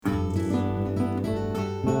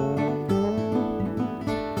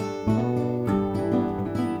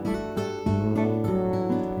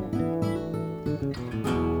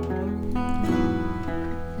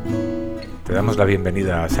damos la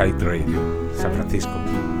bienvenida a Side Radio, San Francisco.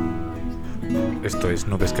 Esto es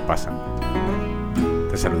Nubes que Pasan.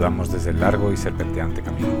 Te saludamos desde el largo y serpenteante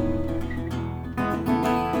camino.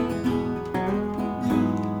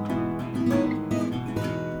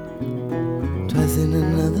 Twas in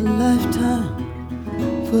another lifetime,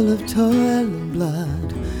 full of toil and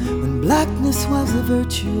blood, when blackness was a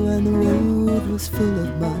virtue and the road was full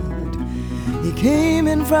of mud. He came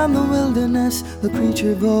in from the wilderness, a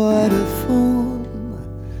creature void of form.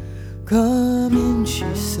 Come in, she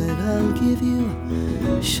said, I'll give you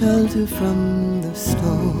shelter from the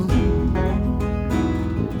storm.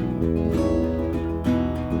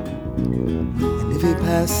 And if he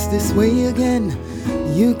pass this way again,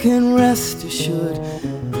 you can rest assured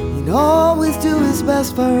he'd always do his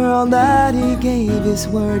best for all that he gave his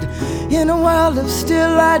word. In a world of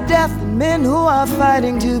still light death and men who are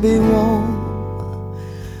fighting to be warm.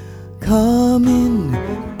 Come in,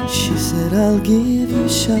 she said, I'll give you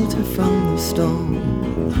shelter from the storm.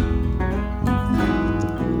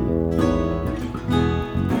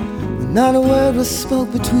 When not a word was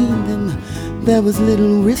spoke between them, there was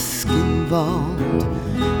little risk involved.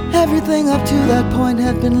 Everything up to that point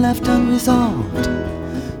had been left unresolved.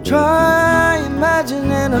 Try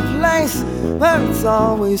imagining a place where it's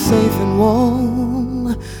always safe and warm.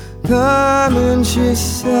 Come in, she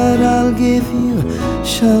said, I'll give you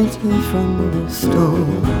shelter from the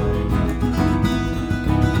storm.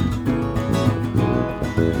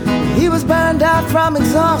 He was burned out from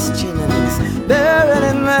exhaustion and he's buried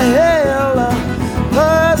in the hail,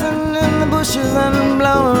 buzzing in the bushes and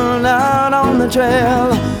blown out on the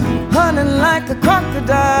trail, hunting like a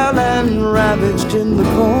crocodile and ravaged in the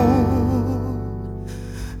corn.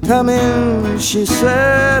 Come in, she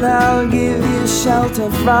said, I'll give you shelter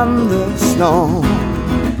from the storm.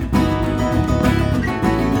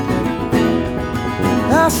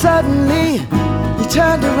 Now suddenly he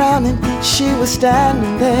turned around and she was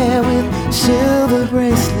standing there with silver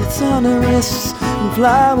bracelets on her wrists and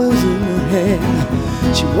flowers in her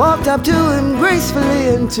hair. She walked up to him gracefully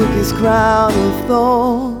and took his crown of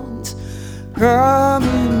thorns. Come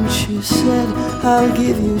in, she said, I'll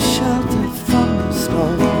give you shelter from the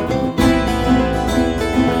storm.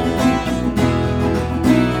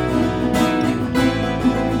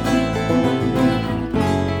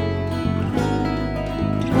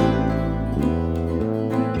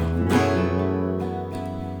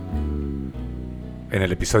 En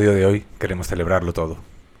el episodio de hoy queremos celebrarlo todo.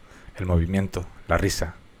 El movimiento, la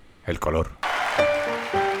risa, el color.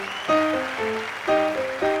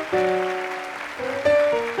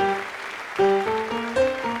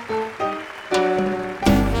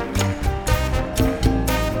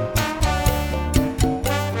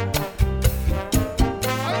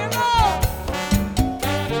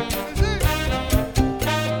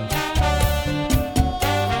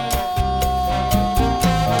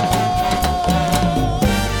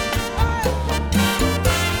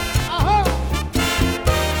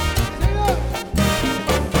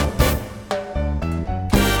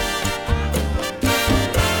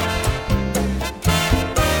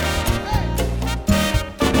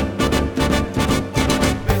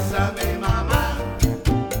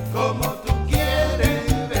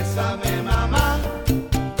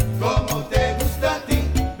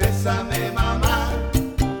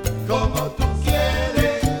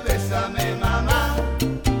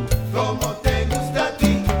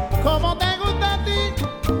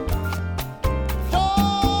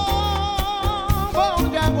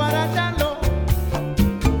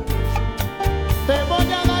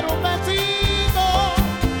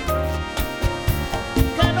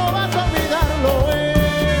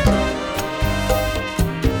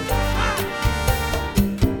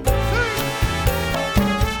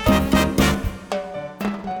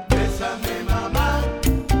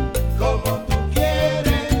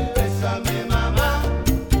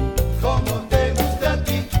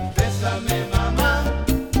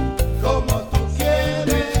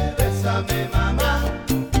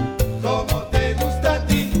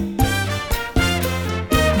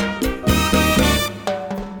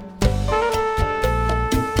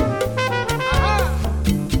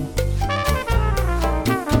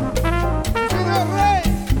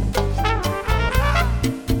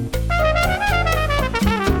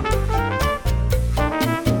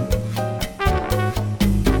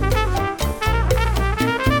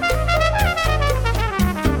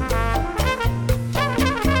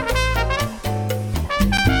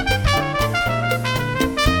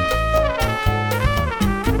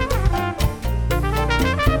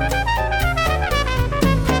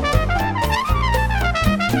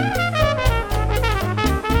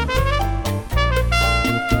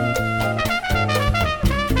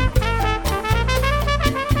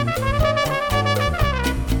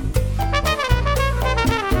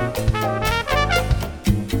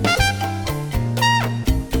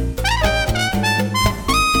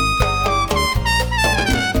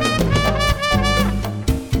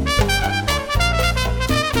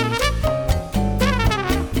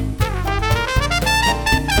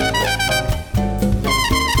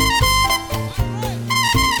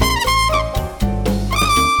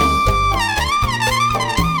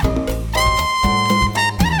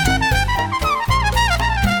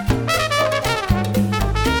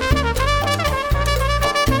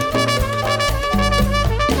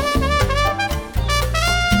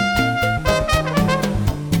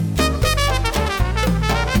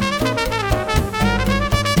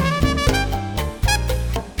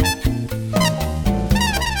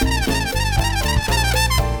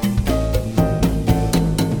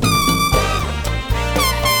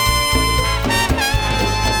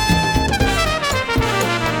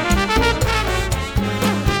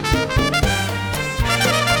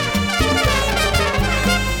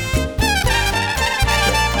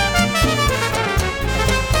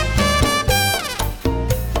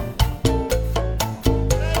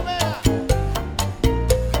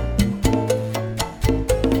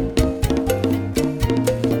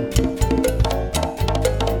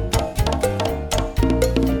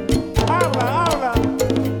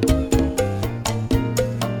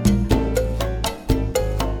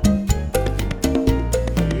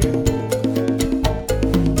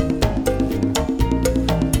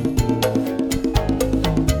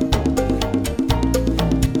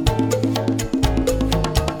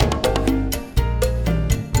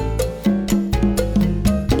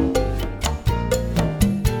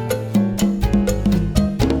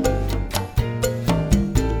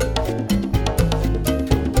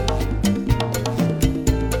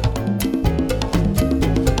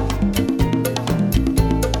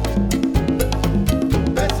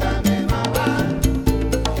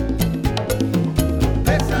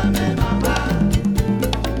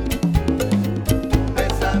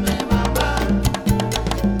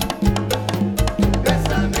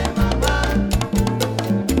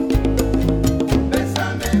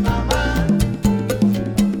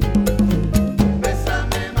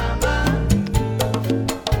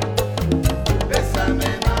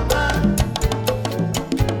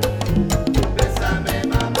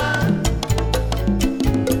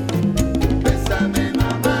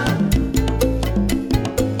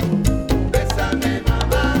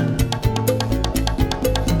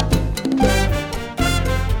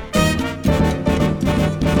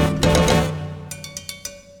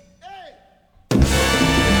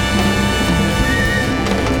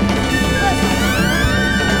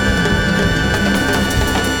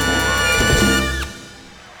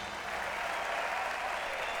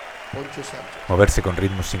 Poncho Sanchez. Moverse con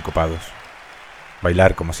ritmos sincopados.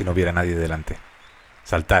 Bailar como si no hubiera nadie delante.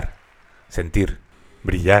 Saltar, sentir,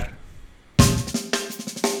 brillar.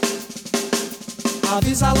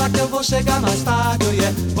 Avisa lá que eu vou chegar mais tarde, oh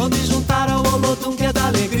yeah. Vou me juntar ao Olodum que é da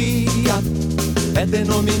alegria. É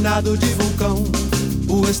denominado de vulcão.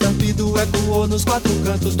 O estampido ecoou nos 4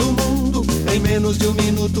 cantos do mundo. Em menos de 1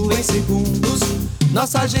 minuto, em segundos.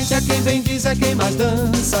 Nossa gente é quem vem, diz, é quem mais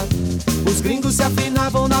dança. Os gringos se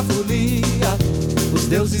afinavam na folia. Os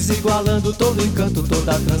deuses igualando todo encanto,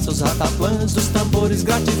 toda a trança, os rataplãs dos tambores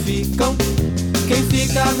gratificam. Quem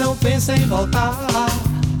fica não pensa em voltar.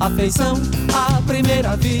 Afeição à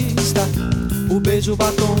primeira vista. O beijo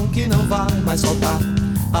batom que não vai mais soltar.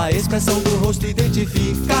 A expressão do rosto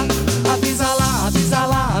identifica. Avisa lá, avisa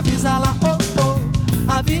lá, avisa lá, oh,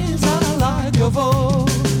 oh. Avisa lá que eu vou.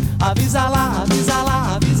 Avisa lá, avisa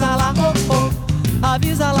lá, avisa lá, oh, oh.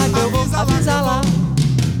 Avisa lá que eu vou, avisa lá.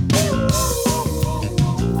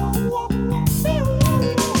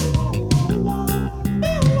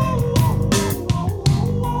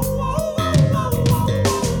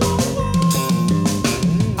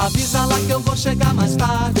 Avisa lá que eu vou chegar mais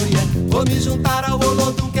tarde, yeah. Vou me juntar ao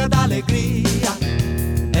Olodum que é da alegria.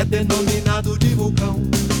 É denominado de vulcão.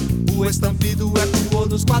 O estampido ecoou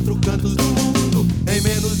nos 4 cantos do mundo. Em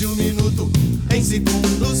menos de 1 minuto, em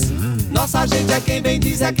segundos. Nossa gente é quem bem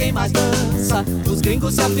diz, é quem mais dança. Os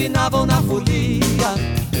gringos se afinavam na folia.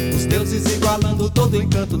 Os deuses igualando todo o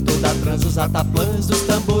encanto, toda a trança, os rataplãs dos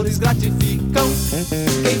tambores gratificam.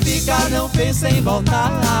 Quem fica não pensa em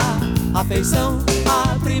voltar. Afeição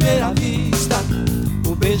à primeira vista.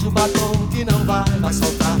 O beijo batom que não vai mais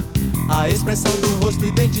soltar. A expressão do rosto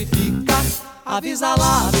identifica. Avisa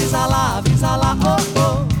lá, avisa lá, avisa lá, oh,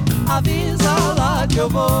 oh. Avisa lá que eu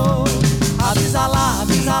vou. Avisa lá,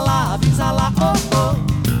 avisa lá, avisa lá, oh,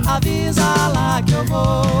 oh. Avisa lá que eu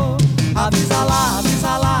vou. Avisa lá,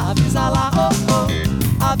 avisa lá, avisa lá, oh,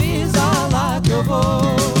 oh. Avisa lá que eu vou.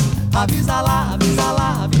 Avisa lá, avisa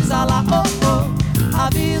lá, avisa lá, oh, oh.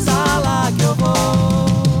 Avisa lá que eu vou.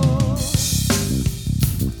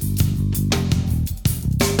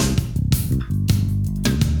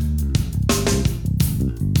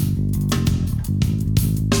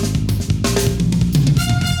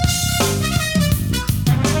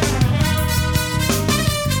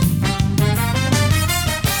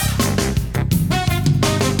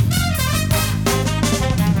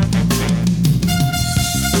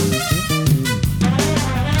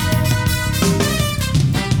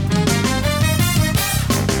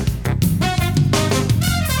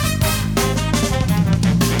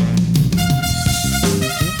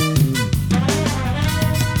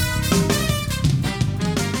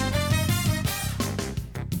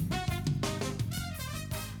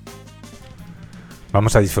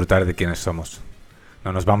 Vamos a disfrutar de quienes somos.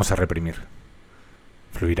 No nos vamos a reprimir.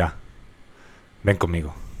 Fluirá. Ven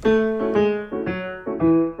conmigo.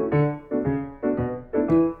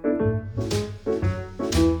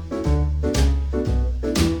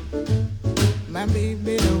 My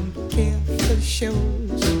baby don't care for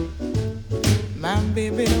shows. My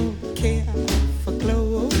baby don't care for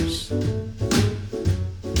clothes.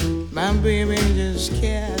 My baby just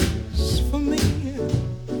cares for me.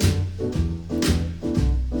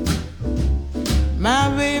 My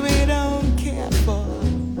baby don't care for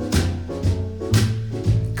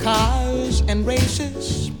cars and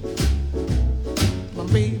races. My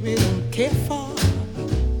baby don't care for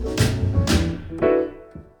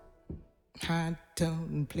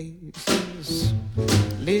high-tone places.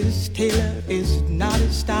 Liz Taylor is not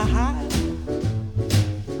a style,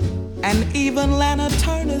 and even Lana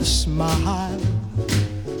Turner's smile,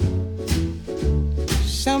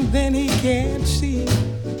 something he can't see.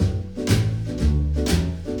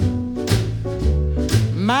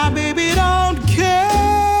 My baby don't care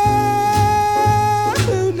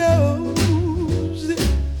who knows it.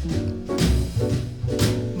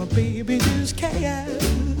 My baby just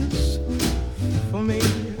cares for me.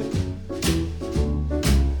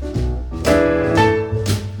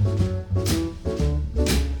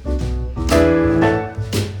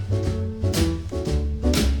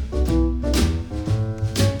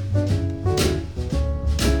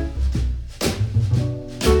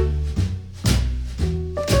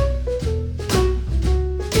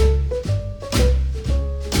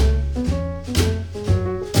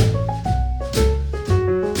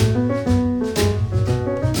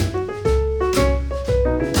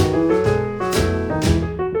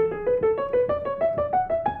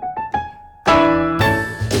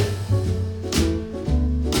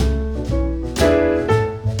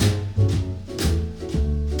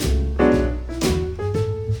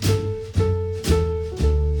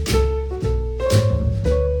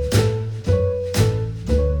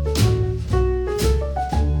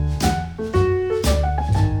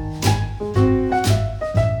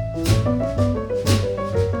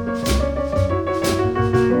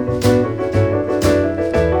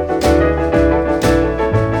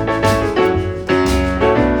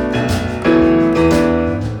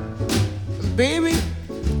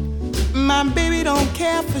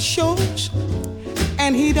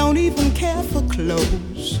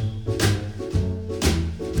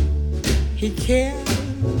 he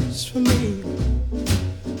cares for me.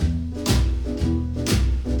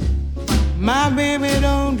 My baby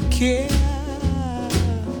don't care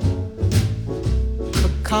for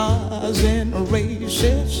cars and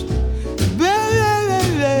races.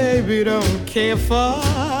 Baby don't care for.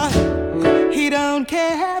 He don't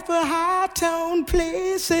care for high-tone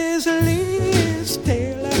places. Liz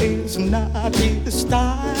Taylor is not his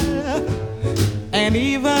style, and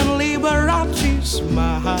even Liberace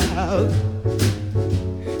smile.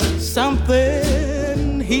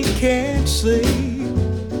 Something he can't see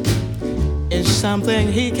is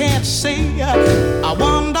something he can't see. I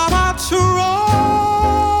wonder what's wrong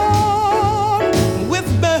with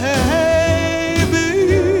baby.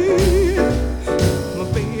 My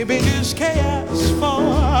baby just cares for.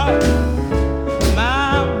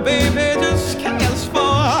 My baby just cares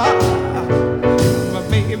for. My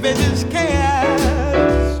baby just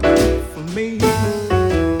cares for me.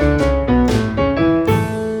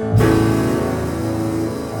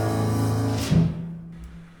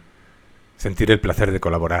 Sentir el placer de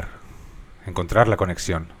colaborar, encontrar la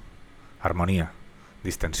conexión, armonía,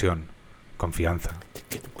 distensión, confianza.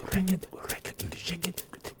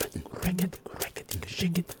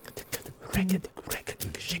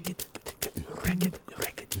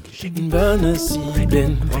 Bana si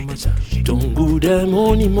ben tungu da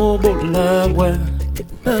moni mo bolawa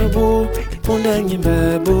babo pondangi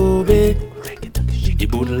babo be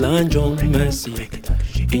ibulanjo masi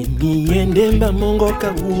ini yende mba mongo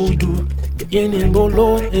kabudu yene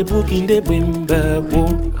mbolo ebukinde bwembabo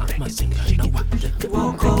amasinga na wa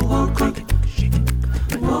woko woko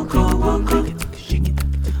woko woko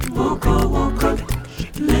woko woko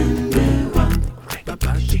lendewa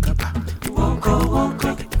baba chikaba woko woko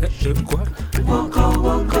quoi woko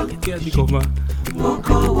woko qu'est-ce qu'on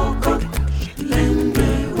woko woko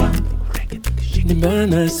lendewa ni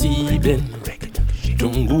bana si ben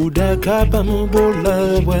tunguda kapa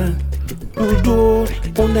mubolawa udo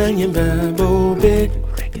onanyemba bobe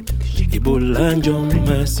ibolanjo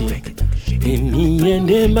masi eni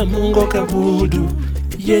yende mamungo kabudu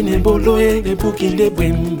yene bolo ebe bukinde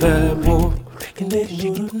bwemba bo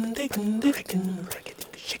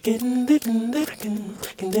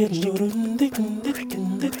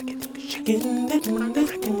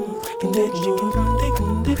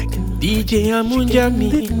DJ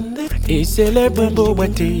Amunjami et Celebrando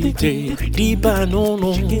Watete di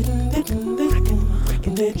banono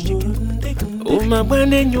o ma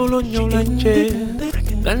bane nyolo nyolache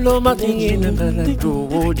Lalo matingi na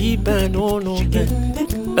balado di banono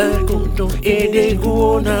Akunto ede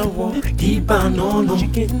guona wo di banono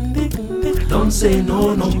Don't say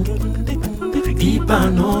no no di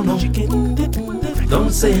banono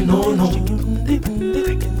Don't say no no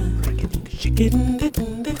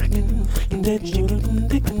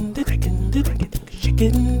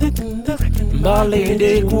Bale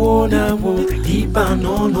de guona wo di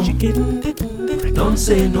banono Don't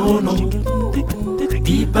say no no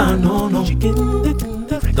di banono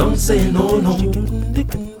Don't say no no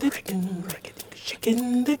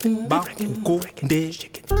Bakuko de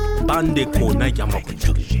bande kona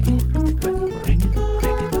yamakuchu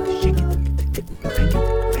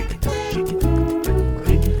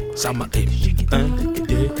Sama 1,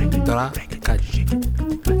 2, 3, 4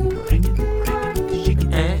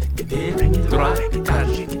 1, 2, 3,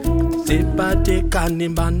 4 C'est pas des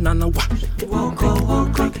cannes banana wa Woko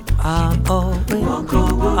woko Ah oh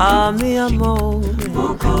Ah mi amor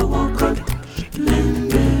Woko woko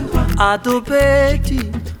A tu peti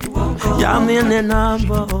Yami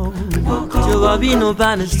nenambo Chuba vino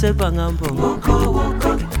bane sepa ngambo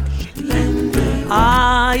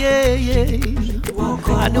Ah yeah yeah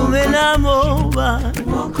Adumena moba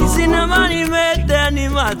Isina mani mete ni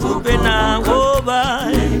matupena ngoba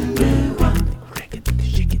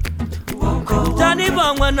Tani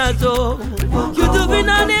bangwa nazo YouTube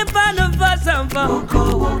nani pano fasampa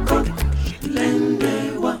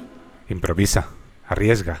Improvisa,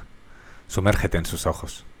 arriesga, sumérgete en sus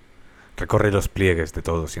ojos. Recorre los pliegues de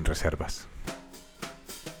todo sin reservas.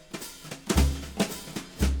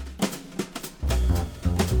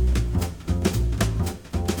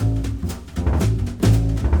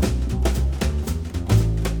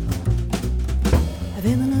 I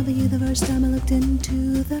fell in love with you the first time I looked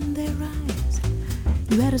into them, their eyes.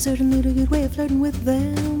 You had a certain little good way of flirting with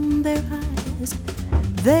them, their eyes.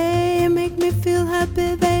 They make me feel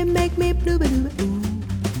happy, they make me blue-ba-doo-ba-doo.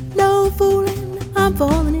 No fooling, I'm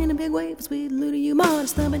falling in a big wave, sweet little you, my heart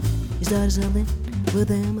is thumping. You started something with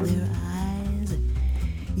them, their eyes.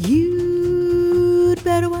 You'd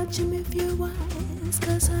better watch them if you're wise,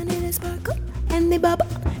 'cause honey, they sparkle and they bubble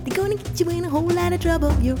They're gonna get you in a whole lot of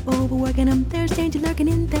trouble. You're overworking them, there's danger lurking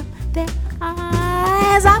in them, their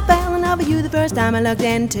eyes. I fell in love with you the first time I looked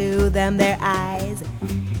into them, their eyes.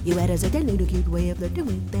 You had a certain little cute way of flirting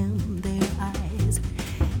with them, their eyes.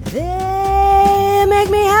 They make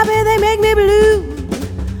me happy, they make me blue.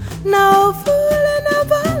 No fooling, no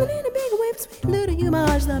falling in a big wave, sweet little you, my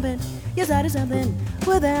heart's thumping. Your side is something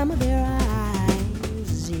with them, their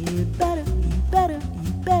eyes. You better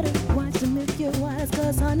watch them if you're wise,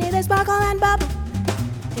 'cause honey, they sparkle and bubble.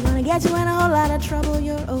 They're gonna get you in a whole lot of trouble.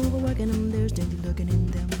 You're overworking them, there's danger lurking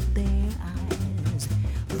in them, their eyes.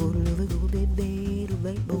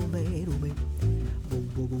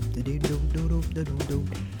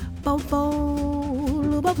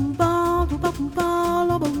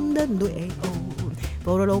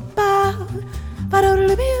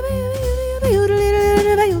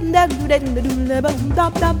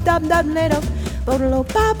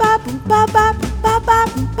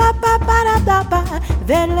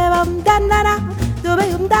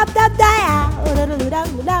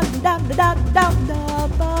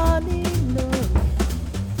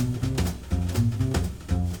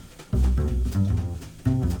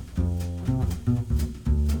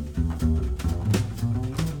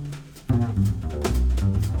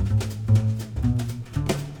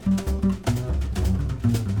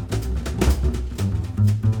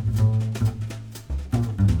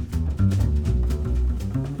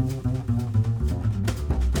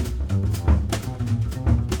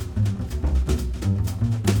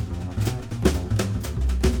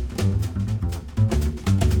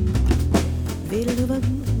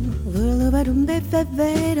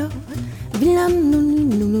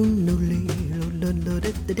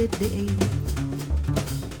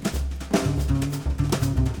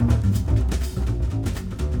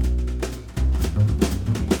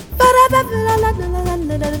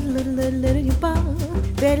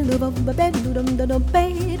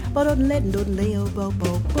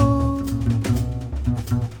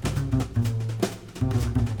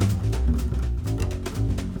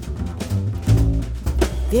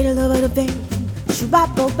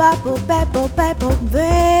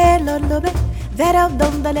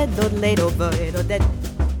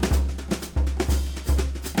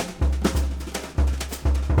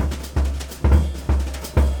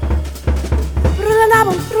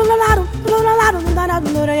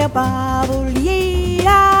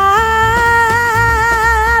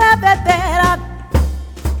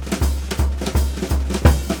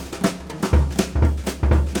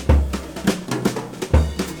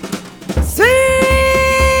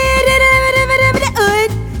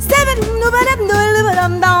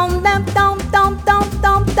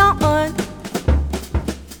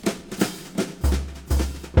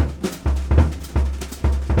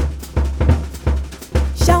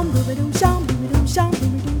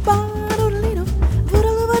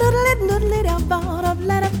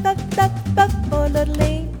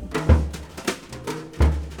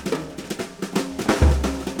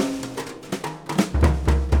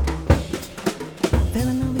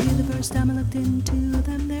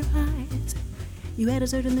 You had a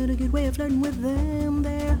certain little good way of flirting with them,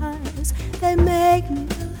 their eyes. They make me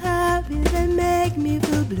feel happy, they make me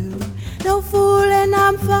feel blue. No fooling,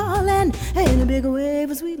 I'm falling in a big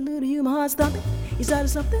wave of sweet little you, my heart's thumping. You started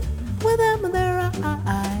something with them and their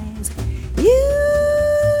eyes.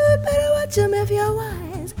 You'd better watch them if you're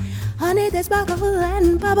wise. Honey, they sparkle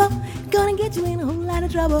and bubble. Gonna get you in a whole lot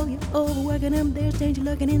of trouble. You're overworking them, there's danger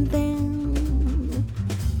lurking in them.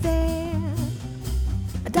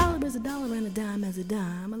 $1 is $1 and a dime is a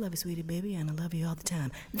dime. I love you, sweetie baby, and I love you all the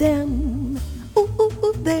time. Them, ooh, ooh,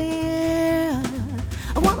 ooh, there.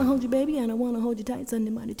 I wanna hold you, baby, and I wanna hold you tight. Sunday,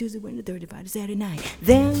 Monday, Tuesday, Wednesday, Thursday, Friday, Saturday night.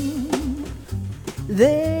 Them,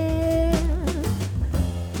 there.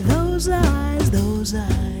 Those eyes, those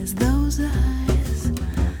eyes, those eyes,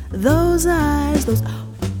 those eyes, those.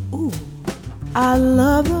 Ooh, I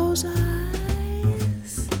love those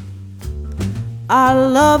eyes. I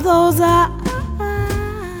love those eyes.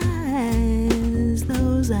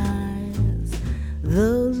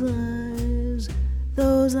 Those eyes,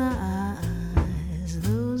 those eyes,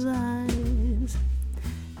 those eyes,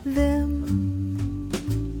 them,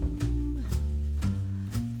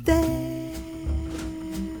 their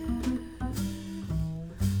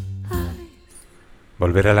eyes.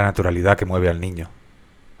 Volver a la naturalidad que mueve al niño,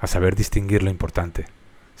 a saber distinguir lo importante,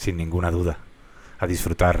 sin ninguna duda, a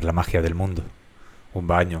disfrutar la magia del mundo, un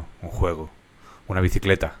baño, un juego, una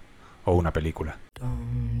bicicleta o una película.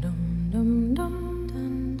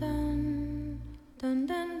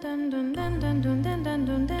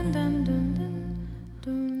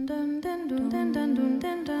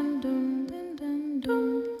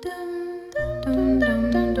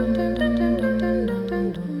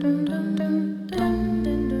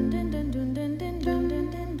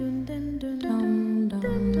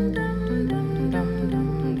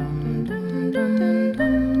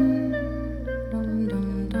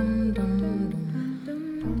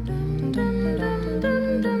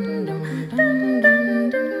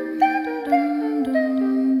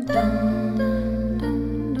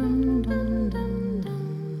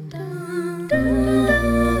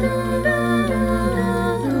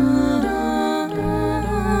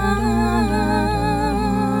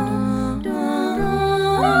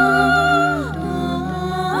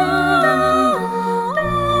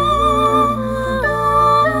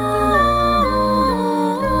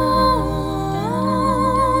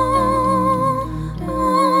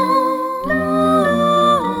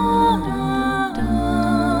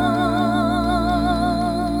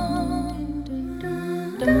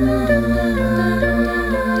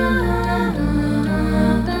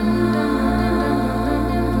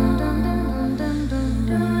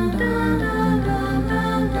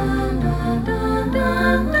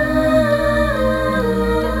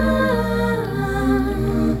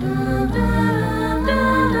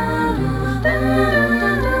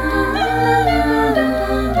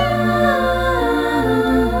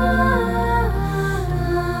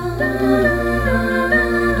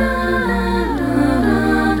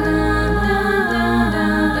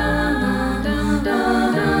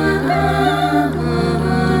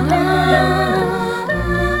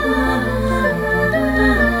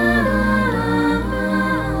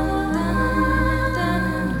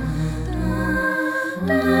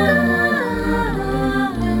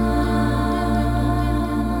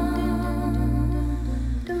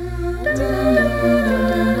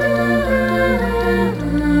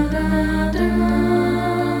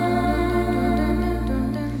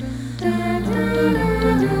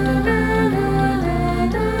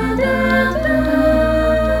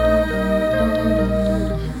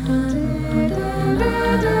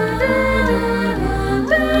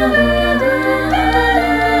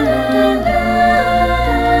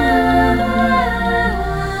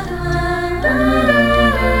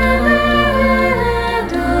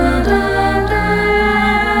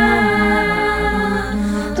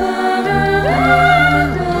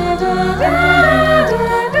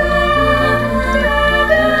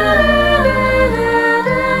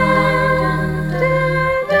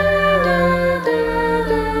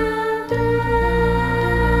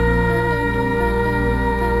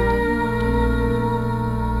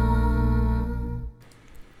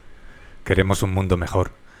 Queremos un mundo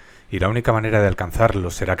mejor, y la única manera de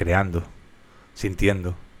alcanzarlo será creando,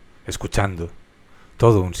 sintiendo, escuchando,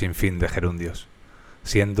 todo un sinfín de gerundios,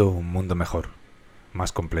 siendo un mundo mejor,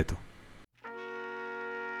 más completo.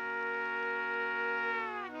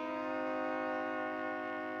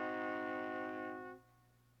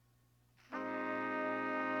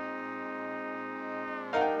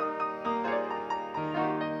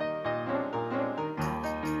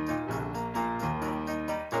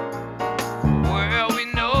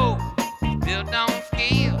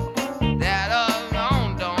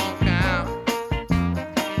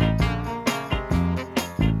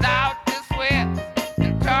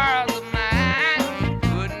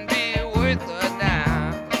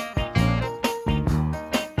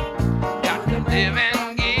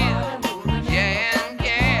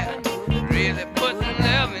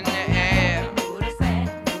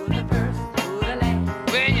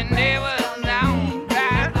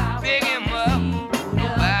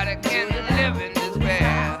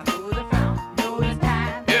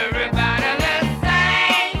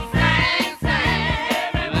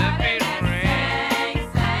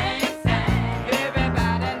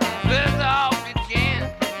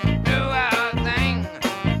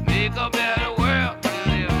 Make a better world.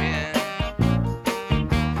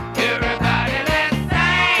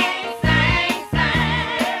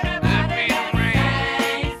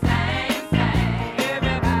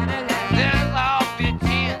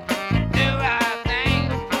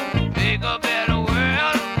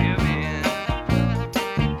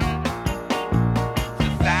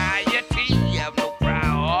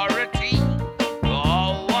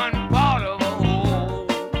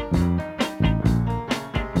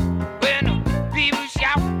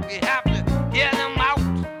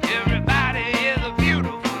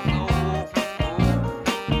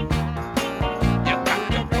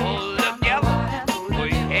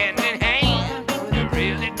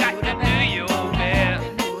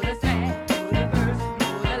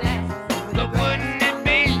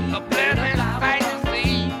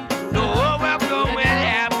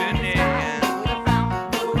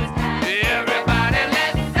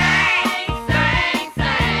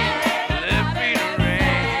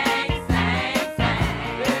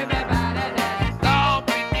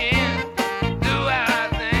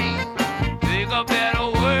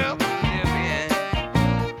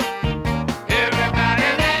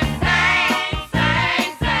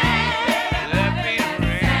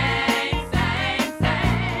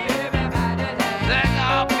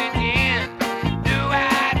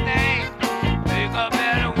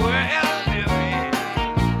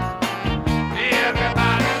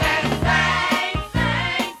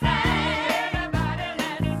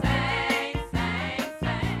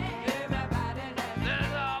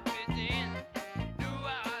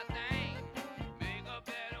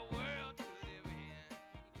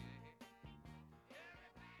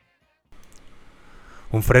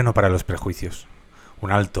 Un freno para los prejuicios,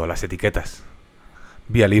 un alto a las etiquetas,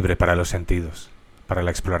 vía libre para los sentidos, para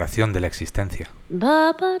la exploración de la existencia.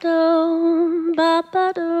 Ba-ba-dum,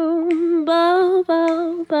 ba-ba-dum,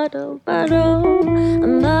 ba-ba-dum, ba-dum, ba-ba-dum,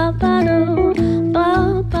 ba-ba-dum,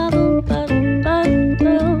 ba-ba-dum,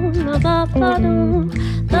 ba-ba-dum,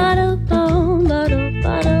 ba-da-bum,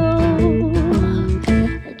 ba-da-ba-dum.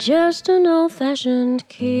 Just an old-fashioned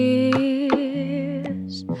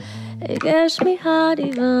kiss. It gets me hot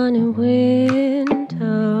even in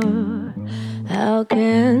winter. How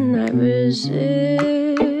can I resist?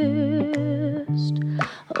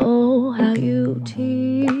 Oh, how you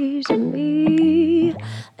tease me.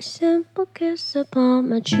 A simple kiss upon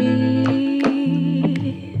my cheek.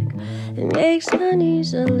 It makes my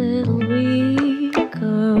knees a little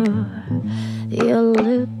weaker. Your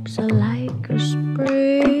lips are like a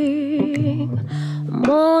spring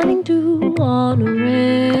morning dew on a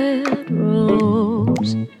red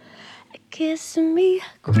rose. Kiss me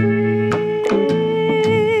quick,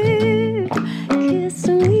 kiss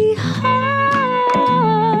me hard,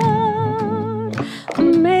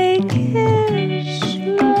 make it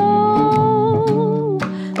slow,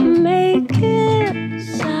 make it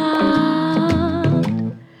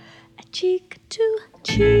sound, cheek to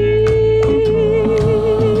cheek,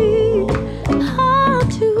 heart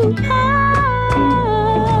to heart,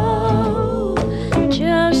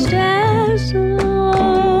 just as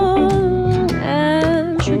long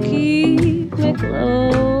as you keep me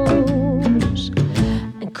close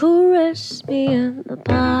and caress me in the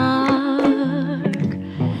park,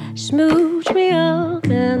 smooch me up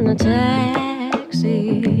in the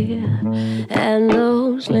taxi, and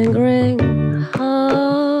those lingering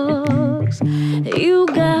hugs. You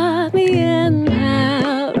got me in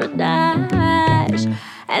paradise,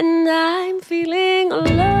 and I'm feeling love,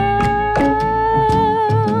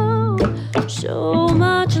 so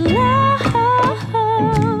much love,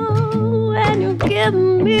 and you give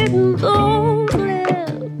me those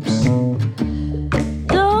lips.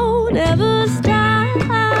 Don't ever stop,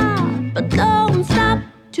 but don't stop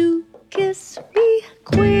to kiss me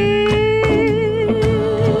quick,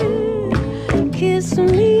 kiss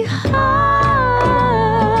me hard,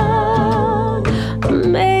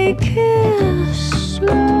 make it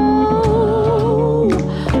slow,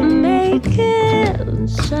 make it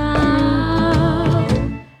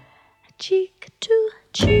sound, cheek to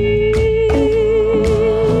cheek,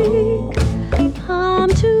 palm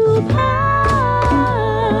to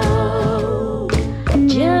palm,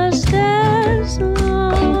 just as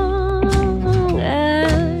long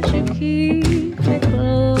as you keep me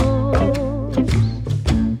close,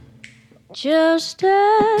 just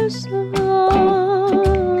as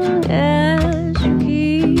long as you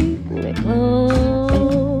keep me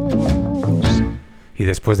close. Y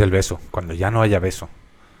después del beso, cuando ya no haya beso,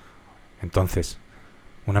 entonces,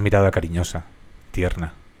 una mirada cariñosa,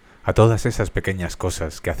 tierna, a todas esas pequeñas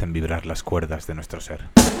cosas que hacen vibrar las cuerdas de nuestro ser.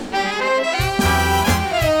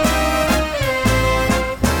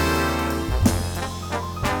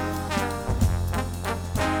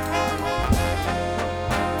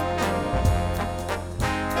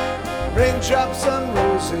 Raindrops on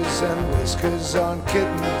roses and whiskers on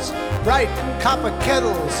kittens, bright copper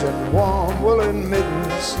kettles and warm woolen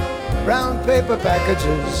mittens, brown paper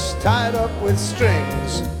packages tied up with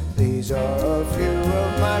strings. These are a few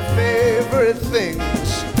of my favorite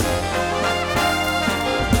things.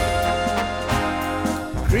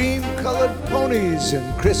 Cream-colored ponies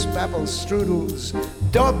and crisp apple strudels,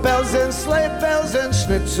 doorbells and sleigh bells and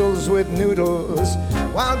schnitzels with noodles,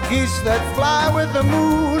 wild geese that fly with the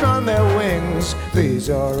moon on their wings. These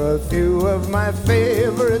are a few of my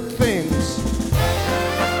favorite things.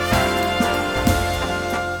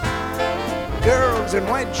 Girls in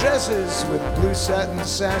white dresses with blue satin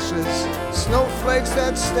sashes, snowflakes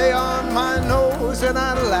that stay on my nose and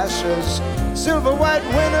eyelashes, silver white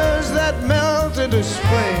winters that melt into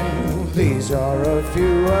spring. These are a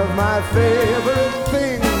few of my favorite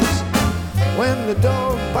things. When the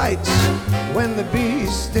dog bites, when the bee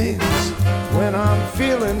stings, when I'm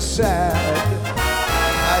feeling sad,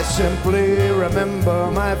 I simply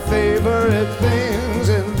remember my favorite things,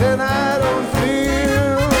 and then I don't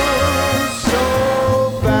feel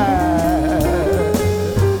so bad.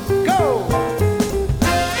 Go!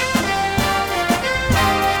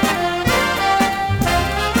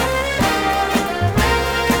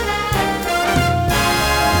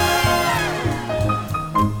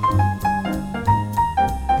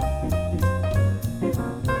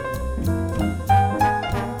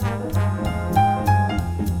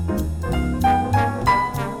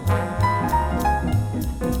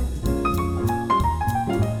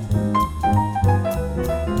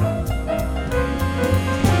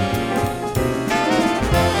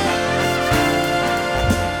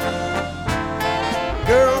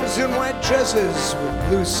 dresses with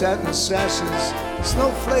blue satin sashes,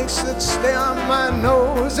 snowflakes that stay on my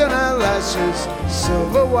nose and eyelashes,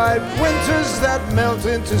 silver white winters that melt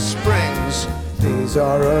into springs. These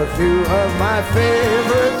are a few of my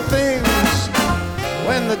favorite things.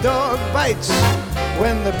 When the dog bites,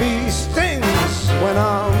 when the bee stings, when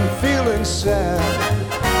I'm feeling sad,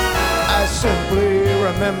 I simply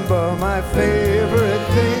remember my favorite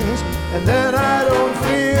things, and then I don't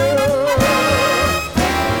feel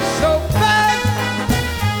so bad.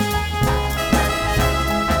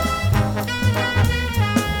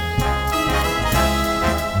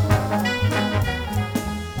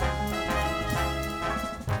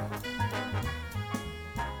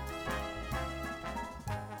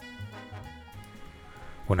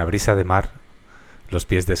 Una brisa de mar, los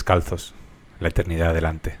pies descalzos, la eternidad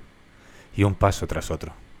adelante, y un paso tras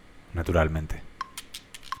otro, naturalmente.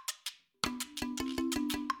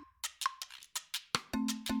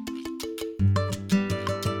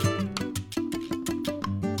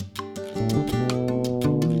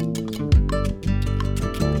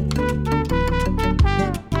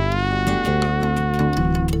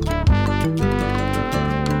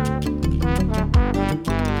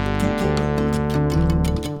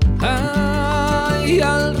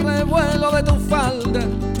 Al revuelo de tu falda,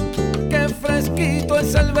 qué fresquito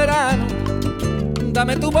es el verano.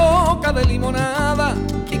 Dame tu boca de limonada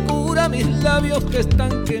y cura mis labios que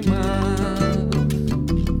están quemados.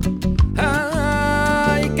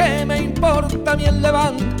 Ay, ¿qué me importa mi el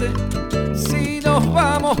levante si nos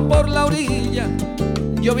vamos por la orilla?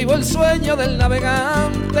 Yo vivo el sueño del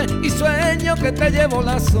navegante y sueño que te llevo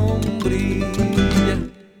la sombrilla.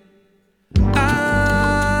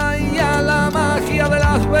 De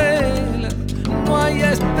las velas, no hay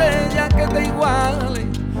estrella que te iguale.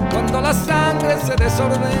 Cuando la sangre se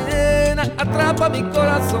desordena, atrapa mi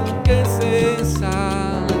corazón que se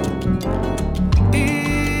sale.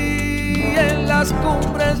 Y en las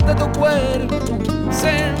cumbres de tu cuerpo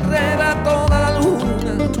se enreda toda la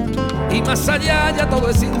luna, y más allá ya todo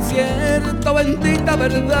es incierto. Bendita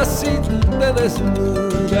verdad si te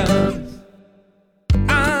desnudas.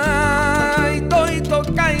 Toito,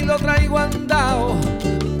 y lo traigo andao,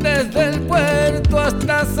 desde el puerto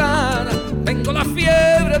hasta Sara. Tengo la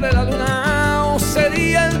fiebre de la luna, o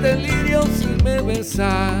sería el delirio si me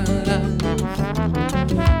besara.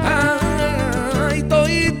 Ay,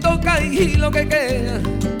 Toito, y lo que queda,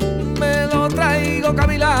 me lo traigo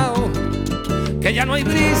cavilao, que ya no hay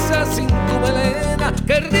brisa sin tu melena.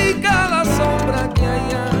 Qué rica la sombra que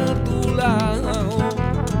hay a tu lado,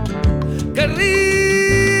 qué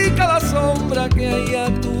rica la sombra que hay a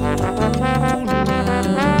tu lado.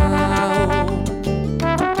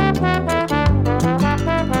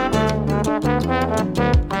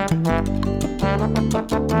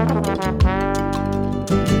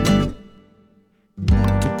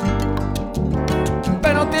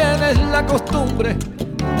 Pero tienes la costumbre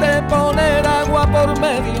de poner agua por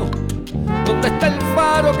medio. ¿Dónde está el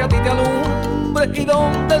faro que a ti te alumbre? ¿Y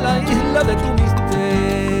dónde la isla de tu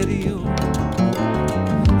misterio?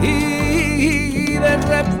 Y de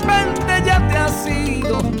repente ya te has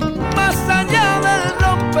ido más allá del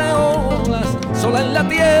rompeolas, sola en la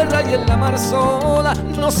tierra y en la mar sola.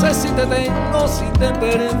 No sé si te tengo, si te he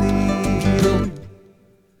perdido.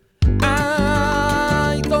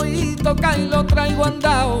 Ay, Toito, y lo traigo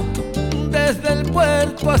andao, desde el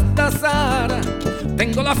puerto hasta Sara.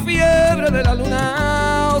 Tengo la fiebre de la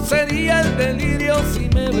luna, o sería el delirio si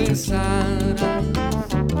me besara.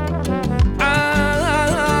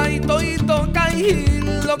 Ay, Toito, y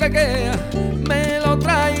lo que queda, me lo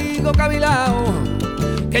traigo cavilao,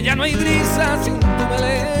 que ya no hay brisa sin tu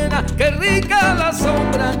melena. Qué rica la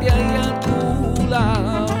sombra que hay a tu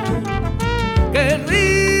lado, qué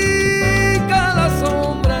rica la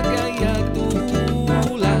sombra que hay a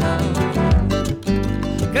tu lado,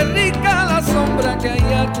 qué rica la sombra que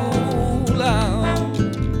hay a tu lado,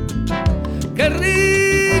 qué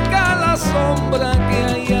rica la sombra que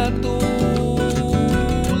hay a tu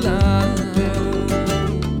lado.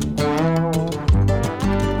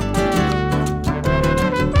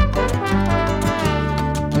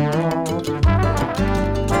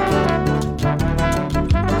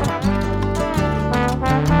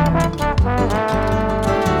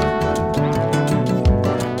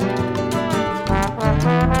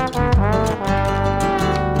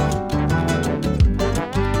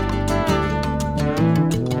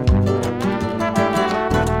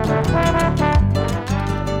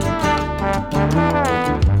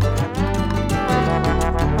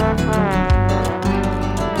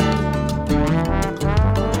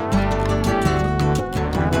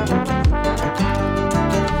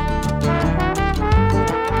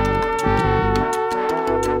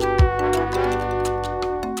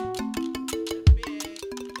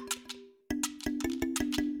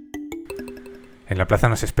 En la plaza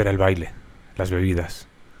nos espera el baile, las bebidas.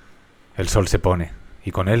 El sol se pone,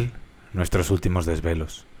 y con él nuestros últimos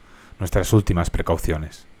desvelos, nuestras últimas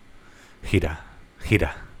precauciones. Gira,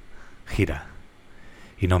 gira, gira,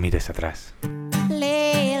 y no mires atrás.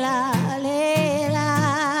 Lela,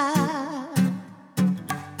 lela,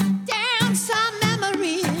 down some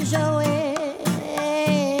memories away.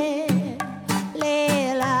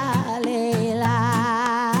 Lela, lela,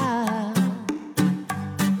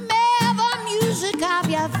 may the music of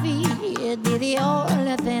your feet be the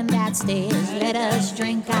only thing that stays. Let us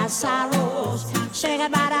drink our sorrows, say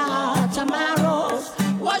goodbye to our tomorrows,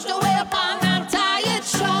 washed away upon that tired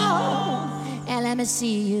shore. And let me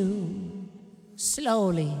see you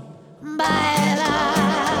slowly bailar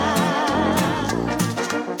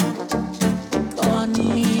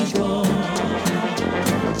conmigo.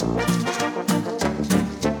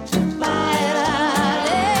 Bailar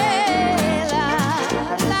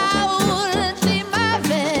la última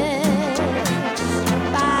vez.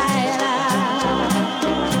 Bailar,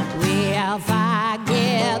 we'll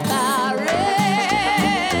forget the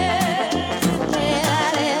rest.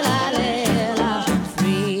 Lela, lela,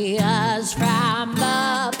 free us from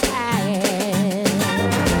the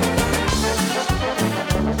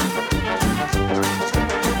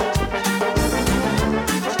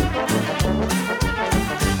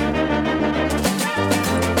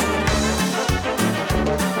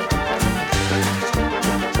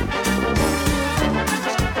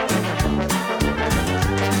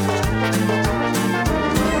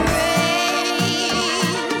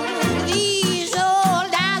these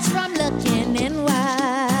old eyes from looking inward.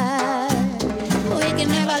 We can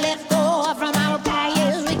never let go from our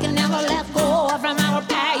past. We can never let go from our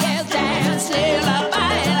past. Dance, lela,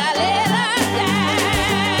 baila, lela,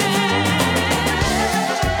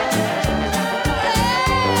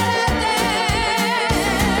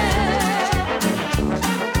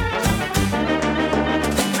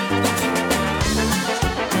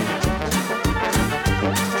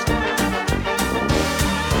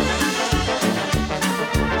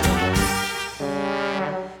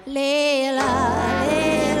 Lela,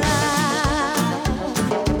 lela,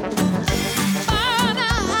 on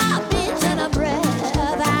a heartbeat and a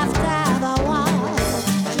breath after the war.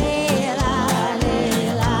 Lela,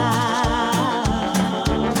 lela,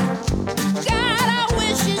 God, I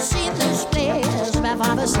wish you'd seen this place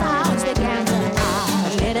before the stars began to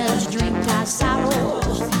fall. Let us drink our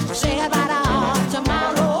sorrows, say goodbye to our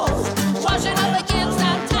tomorrows, washing up against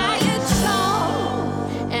that tired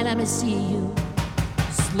shore. And let me see you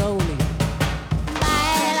slowly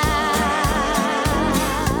bailar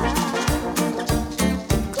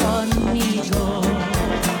conmigo.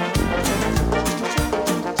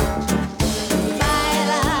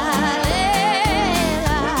 Bailar,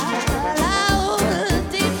 lela, la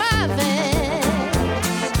última vez.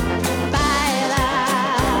 Bailar,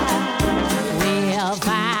 we'll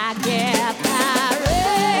forget the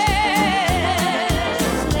rest.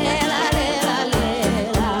 Lela, lela,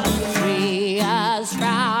 lela, free us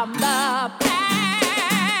from the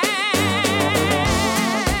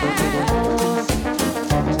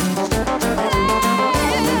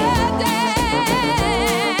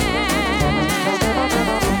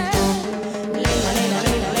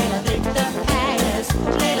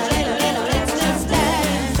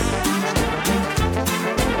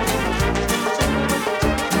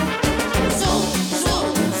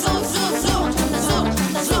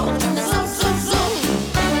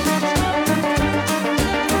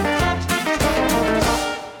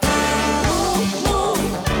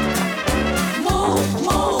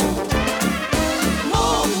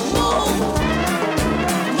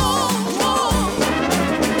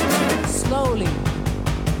slowly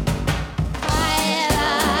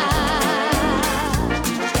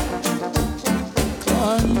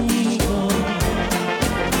conmigo.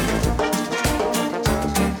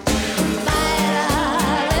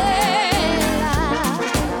 Bailar, lela,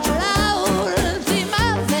 la última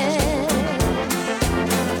vez.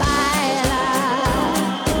 Bailar,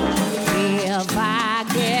 we'll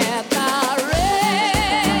forget the rest.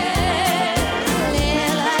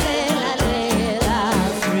 Lela, lela, lela,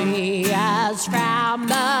 free us from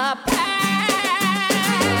the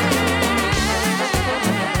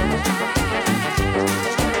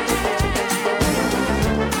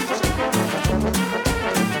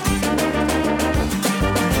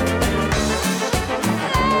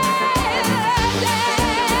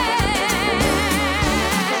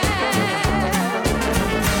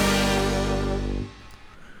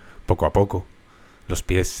Poco a poco, los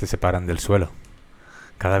pies se separan del suelo.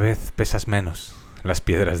 Cada vez pesas menos. Las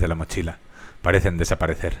piedras de la mochila parecen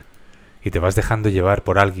desaparecer. Y te vas dejando llevar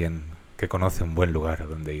por alguien que conoce un buen lugar a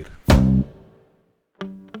donde ir.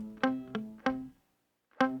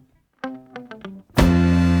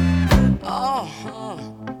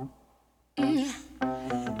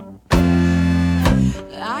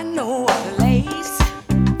 I know a place.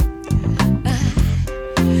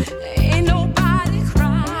 Ain't nobody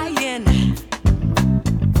crying.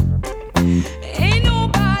 Ain't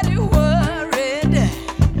nobody worried.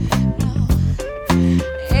 No.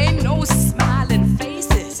 Ain't no smiling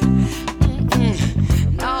faces.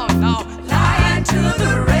 No, no. Lying to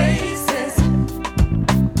the races.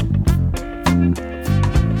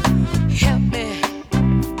 Help me.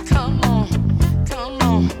 Come on. Come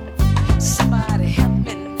on. Somebody help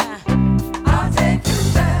me now. I'll take you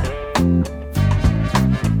there.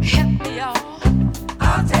 Help me, y'all.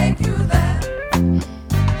 I'll take you there.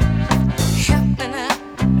 Help me now.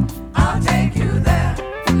 I'll take you there.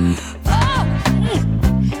 Oh,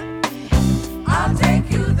 I'll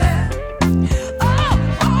take you there. Oh,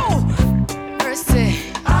 oh, mercy.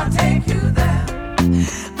 I'll take you there.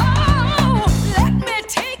 Oh, let me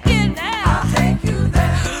take you there. I'll take you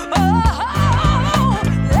there. Oh,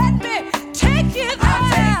 let me take you there.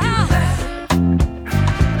 I'll take you there.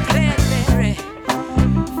 Mary,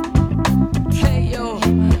 play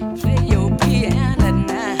your piano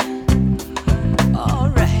now. All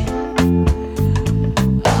right.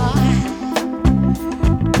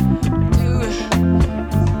 Do it.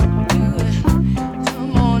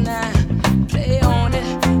 Come on now. Play on it.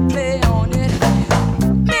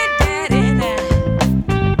 Me daddy now.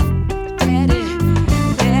 Daddy.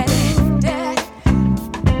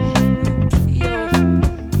 Yo.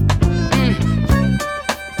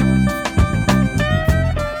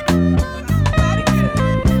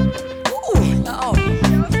 Ooh, Lord.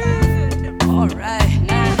 All right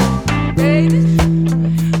now, baby,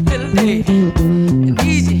 little lady, I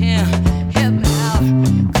need you here. Help me out.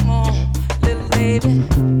 Come on, little baby.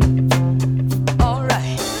 All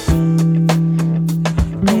right.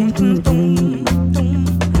 Dum, dum, dum, dum,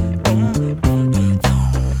 dum, dum, dum.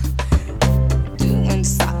 Doing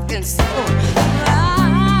something so.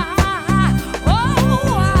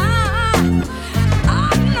 I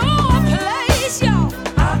know a place, y'all.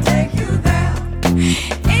 I'll take you there.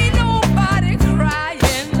 Ain't nobody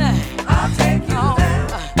crying. I'll take you there.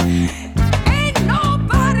 Ain't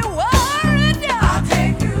nobody worried. I'll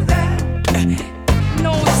take you there.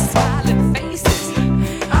 No smiling faces.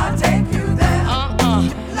 I'll take you there.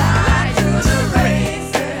 Lie to the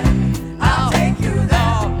races. I'll take you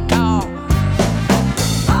there. No.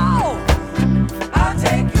 Oh, I'll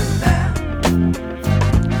take you there.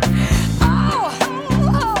 Oh,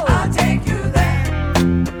 I'll take you there.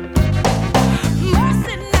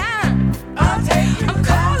 Mercy now. I'll take you there. I'm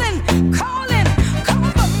calling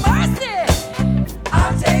for mercy.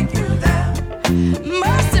 I'll take you there.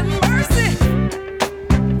 Mercy.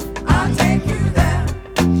 I'll take you there.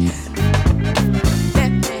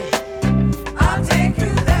 Let me. I'll take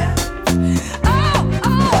you there. Oh,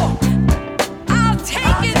 I'll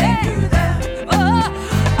take you there. I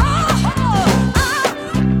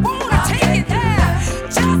wanna take you there.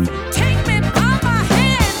 Just take me by my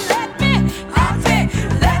hand. Let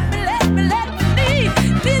me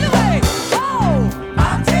lead the way. Oh,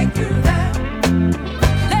 I'll take you there.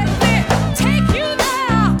 Let me take you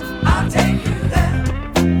there. I'll take you there.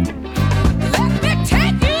 Let me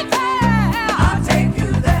take you there. I'll take you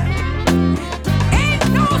there. Ain't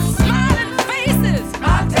no smiling faces.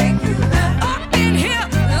 I'll take you there. Up in here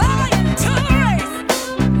lying to the race.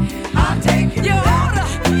 I'll take you there.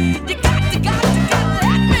 You got to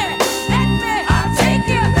let me. I'll take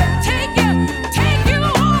you there. Take you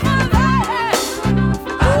over there.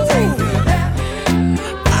 I'll take you there.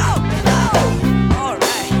 Oh, all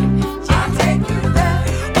right. I'll take you there.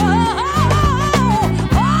 Oh,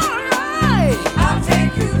 all right. I'll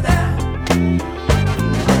take you there.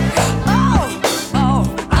 Oh,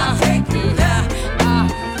 I'll take you there. Oh,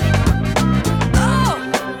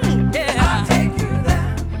 yeah. I'll take you there.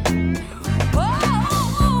 Oh,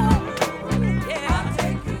 yeah. I'll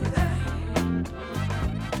take you there.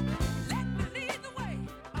 Let me lead the way.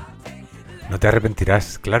 I'll take you there. No te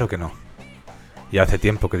arrepentirás, claro que no. Ya hace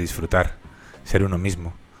tiempo que disfrutar, ser uno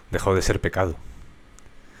mismo, dejó de ser pecado.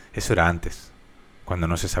 Eso era antes, cuando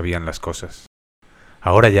no se sabían las cosas.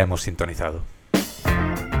 Ahora ya hemos sintonizado.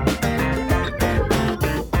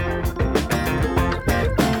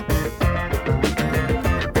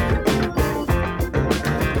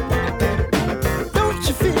 Don't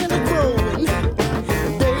you feel it growing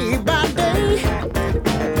day by day?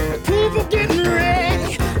 People getting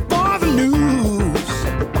ready for the news.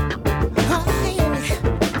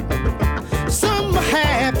 Some are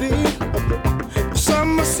happy,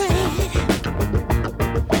 some are sad.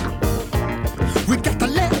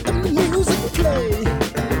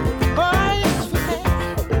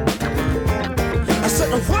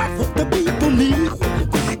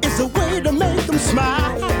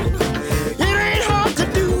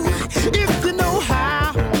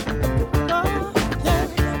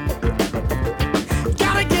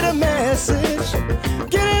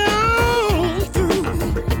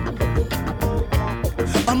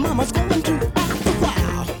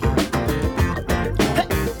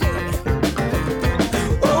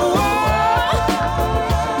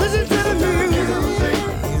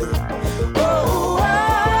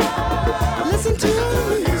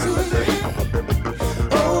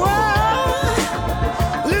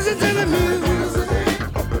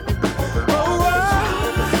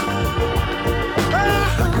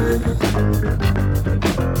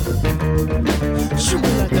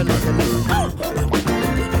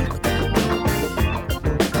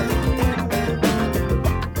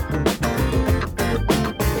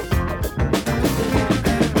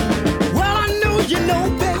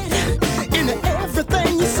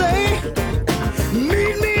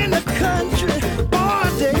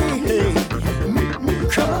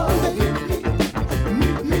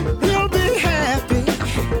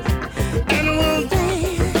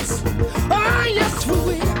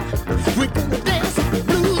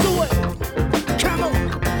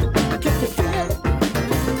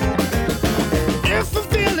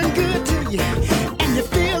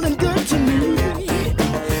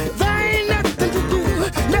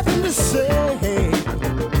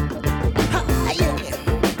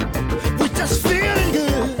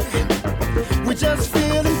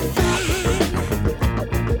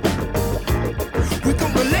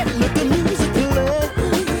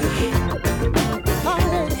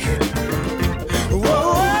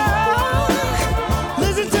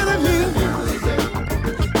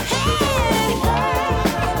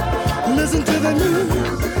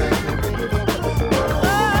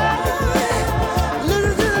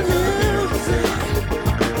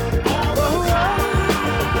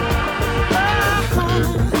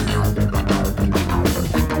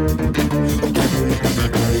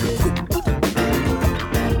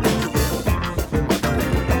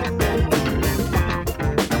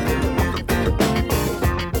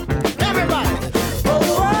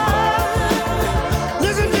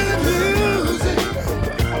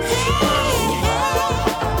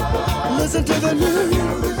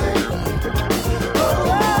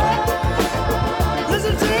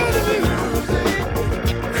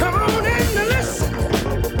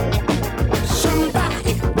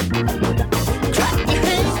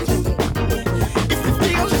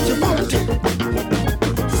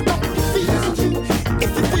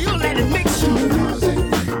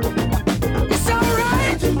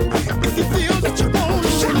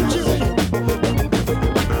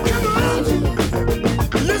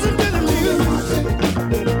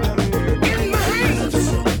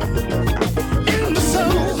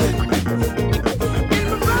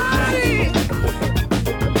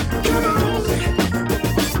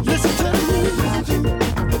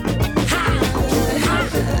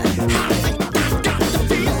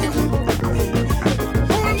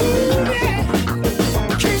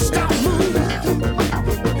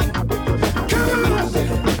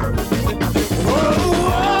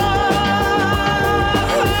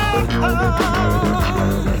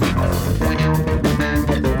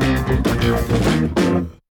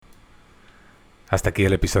 Hasta aquí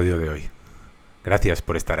el episodio de hoy. Gracias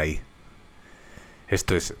por estar ahí.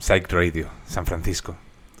 Esto es Psych Radio, San Francisco.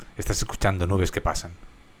 Estás escuchando Nubes que Pasan.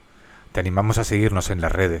 Te animamos a seguirnos en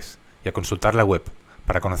las redes y a consultar la web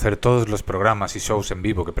para conocer todos los programas y shows en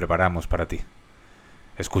vivo que preparamos para ti.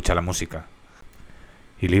 Escucha la música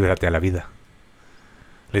y líbrate a la vida.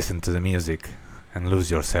 Listen to the music and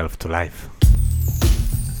lose yourself to life.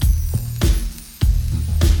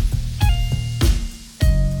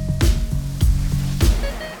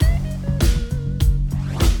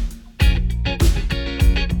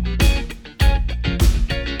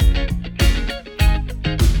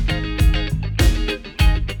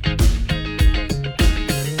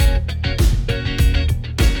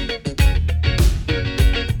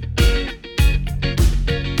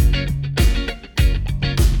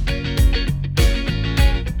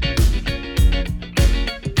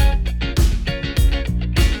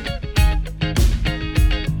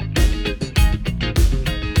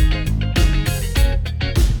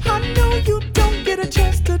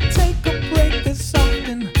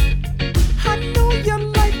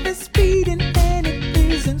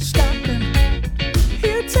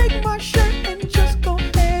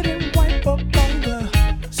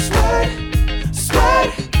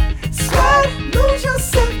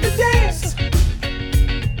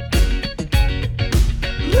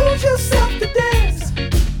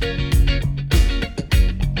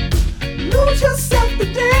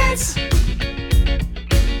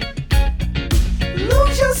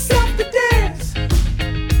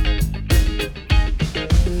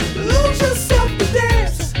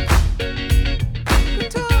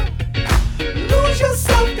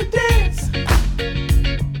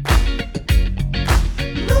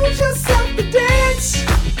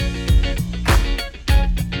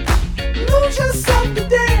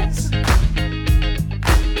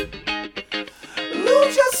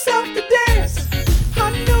 Lose yourself to dance.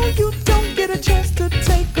 I know you do.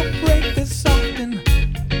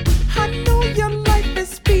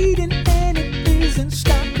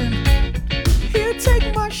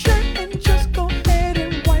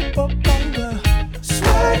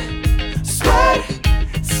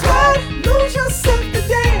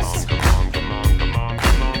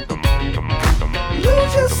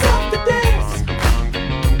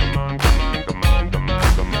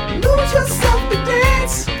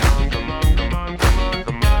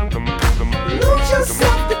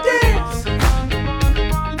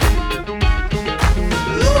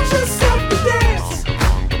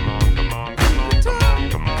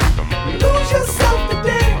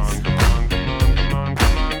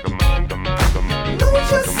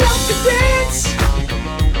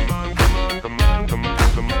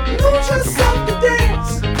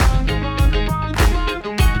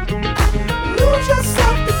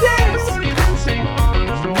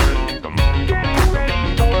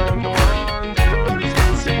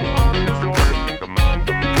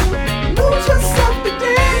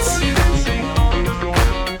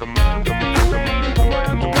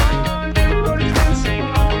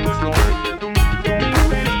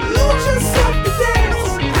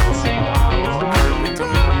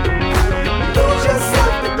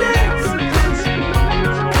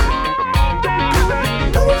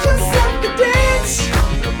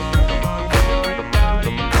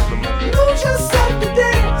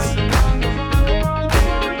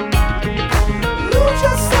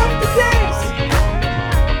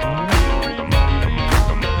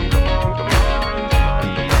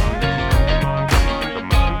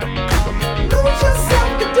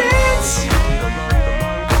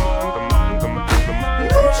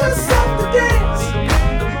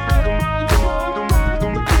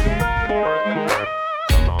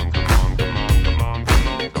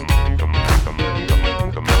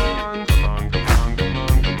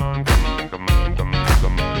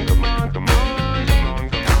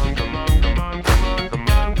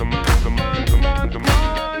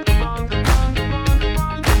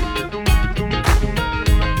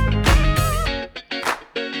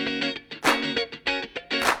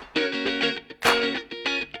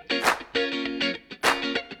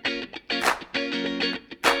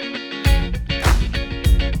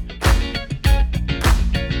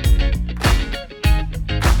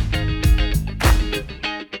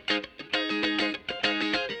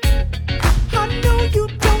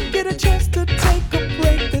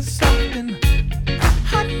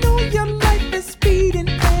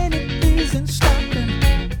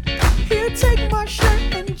 take my share.